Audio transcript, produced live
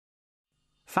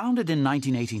Founded in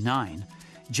 1989,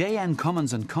 J.N.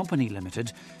 Cummins and Company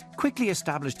Limited quickly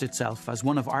established itself as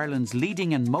one of Ireland's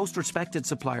leading and most respected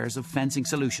suppliers of fencing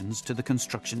solutions to the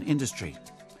construction industry.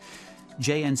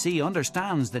 JNC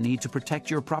understands the need to protect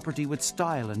your property with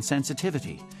style and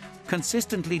sensitivity,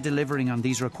 consistently delivering on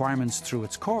these requirements through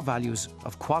its core values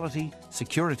of quality,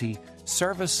 security,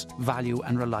 service, value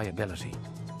and reliability.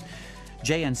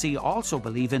 JNC also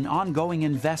believe in ongoing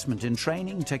investment in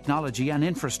training, technology and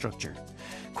infrastructure,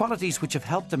 qualities which have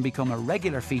helped them become a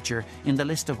regular feature in the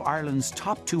list of Ireland's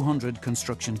top 200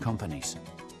 construction companies.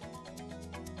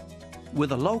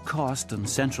 With a low-cost and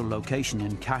central location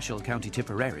in Cashel, County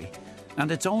Tipperary,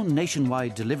 and its own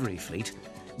nationwide delivery fleet,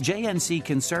 JNC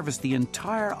can service the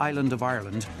entire island of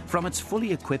Ireland from its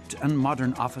fully equipped and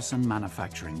modern office and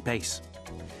manufacturing base.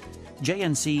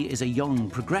 JNC is a young,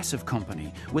 progressive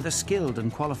company with a skilled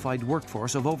and qualified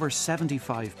workforce of over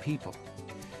 75 people.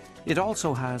 It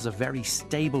also has a very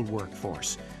stable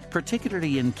workforce,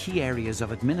 particularly in key areas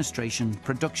of administration,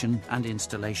 production and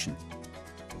installation.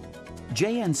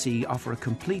 JNC offer a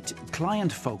complete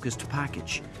client-focused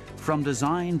package, from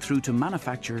design through to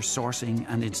manufacture, sourcing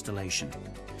and installation.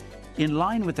 In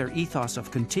line with their ethos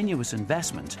of continuous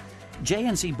investment,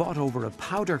 JNC bought over a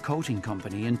powder coating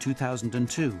company in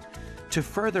 2002 to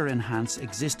further enhance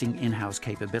existing in-house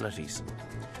capabilities.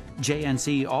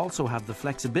 JNC also have the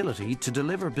flexibility to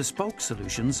deliver bespoke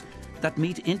solutions that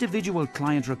meet individual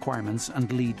client requirements and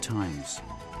lead times.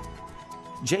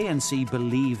 JNC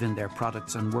believe in their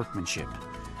products and workmanship,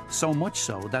 so much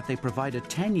so that they provide a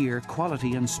 10-year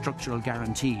quality and structural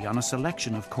guarantee on a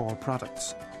selection of core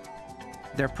products.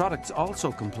 Their products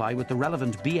also comply with the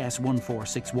relevant BS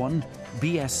 1461,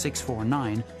 BS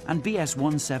 649 and BS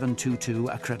 1722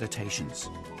 accreditations.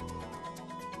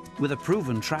 With a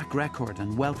proven track record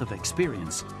and wealth of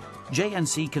experience,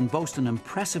 JNC can boast an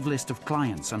impressive list of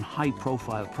clients and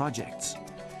high-profile projects.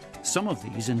 Some of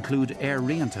these include Air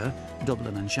Rianta,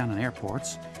 Dublin and Shannon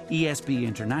Airports, ESB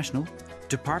International,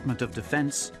 Department of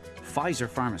Defence, Pfizer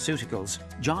Pharmaceuticals,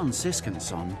 John Sisk &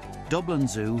 Son, Dublin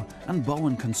Zoo and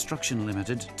Bowen Construction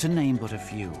Limited, to name but a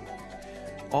few.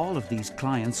 All of these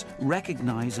clients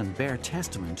recognise and bear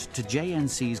testament to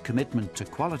JNC's commitment to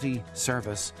quality,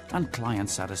 service and client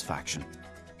satisfaction.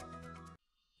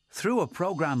 Through a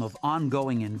programme of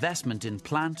ongoing investment in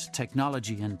plant,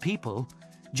 technology and people,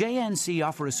 JNC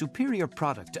offer a superior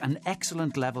product and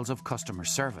excellent levels of customer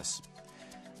service.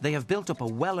 They have built up a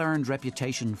well-earned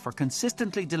reputation for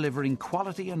consistently delivering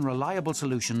quality and reliable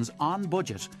solutions on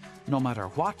budget, no matter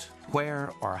what,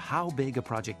 where or how big a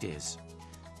project is.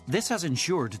 This has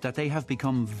ensured that they have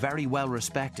become very well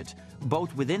respected,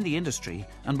 both within the industry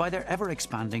and by their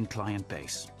ever-expanding client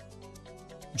base.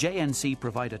 JNC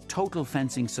provide a total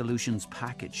fencing solutions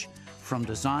package, from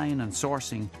design and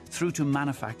sourcing through to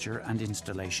manufacture and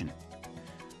installation.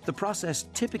 The process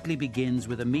typically begins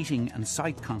with a meeting and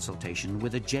site consultation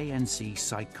with a JNC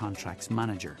site contracts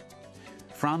manager.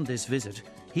 From this visit,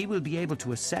 he will be able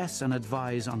to assess and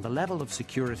advise on the level of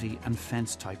security and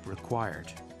fence type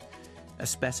required. A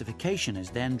specification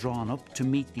is then drawn up to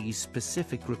meet these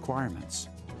specific requirements.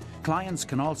 Clients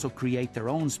can also create their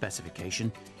own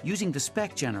specification using the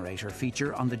spec generator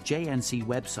feature on the JNC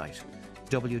website,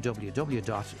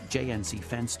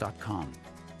 www.jncfence.com.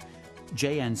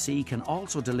 JNC can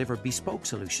also deliver bespoke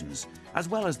solutions, as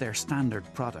well as their standard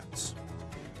products.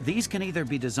 These can either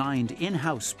be designed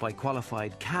in-house by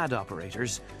qualified CAD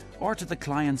operators, or to the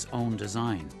client's own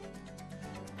design.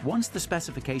 Once the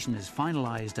specification is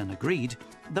finalised and agreed,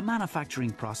 the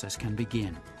manufacturing process can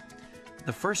begin.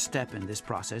 The first step in this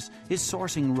process is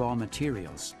sourcing raw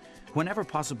materials. Whenever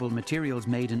possible, materials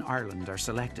made in Ireland are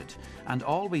selected, and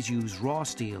always use raw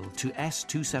steel to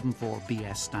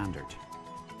S274BS standard.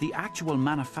 The actual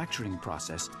manufacturing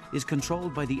process is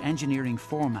controlled by the engineering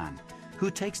foreman,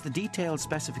 who takes the detailed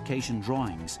specification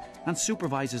drawings and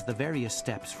supervises the various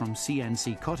steps from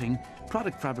CNC cutting,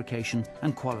 product fabrication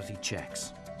and quality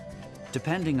checks.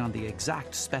 Depending on the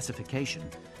exact specification,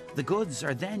 the goods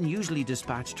are then usually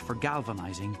dispatched for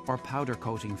galvanizing or powder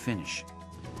coating finish.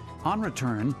 On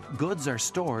return, goods are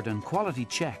stored and quality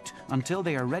checked until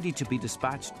they are ready to be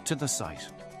dispatched to the site.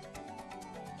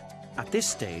 At this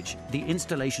stage, the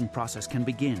installation process can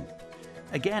begin.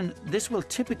 Again, this will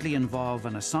typically involve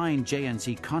an assigned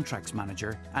JNC contracts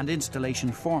manager and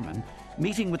installation foreman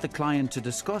meeting with the client to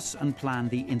discuss and plan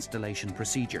the installation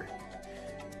procedure.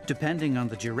 Depending on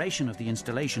the duration of the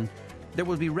installation, there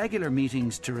will be regular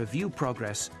meetings to review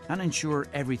progress and ensure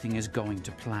everything is going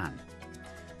to plan.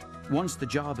 Once the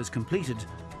job is completed,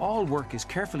 all work is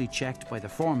carefully checked by the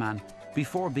foreman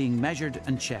before being measured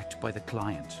and checked by the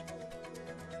client.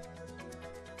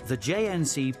 The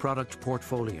JNC product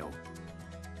portfolio.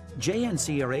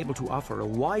 JNC are able to offer a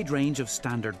wide range of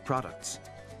standard products.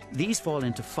 These fall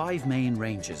into 5 main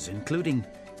ranges, including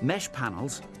mesh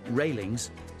panels, railings,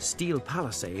 steel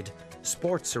palisade,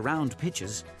 sports surround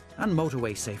pitches, and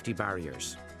motorway safety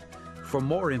barriers. For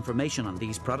more information on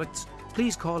these products,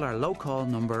 please call our low-call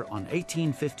number on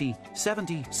 1850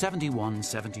 70 71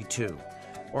 72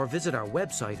 or visit our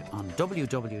website on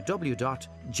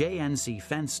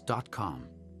www.jncfence.com.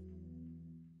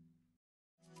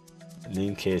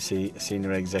 Liam Casey,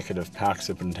 Senior Executive Park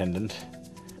Superintendent.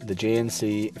 The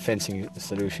JNC fencing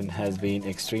solution has been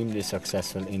extremely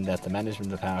successful in that the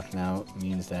management of the park now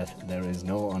means that there is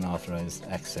no unauthorised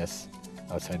access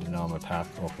outside the normal park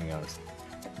opening hours.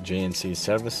 JNC's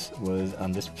service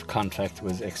on this contract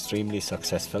was extremely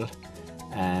successful,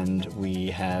 and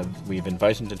we've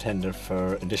invited to tender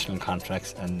for additional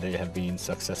contracts, and they have been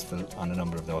successful on a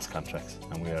number of those contracts,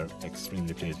 and we are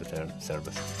extremely pleased with their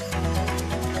service.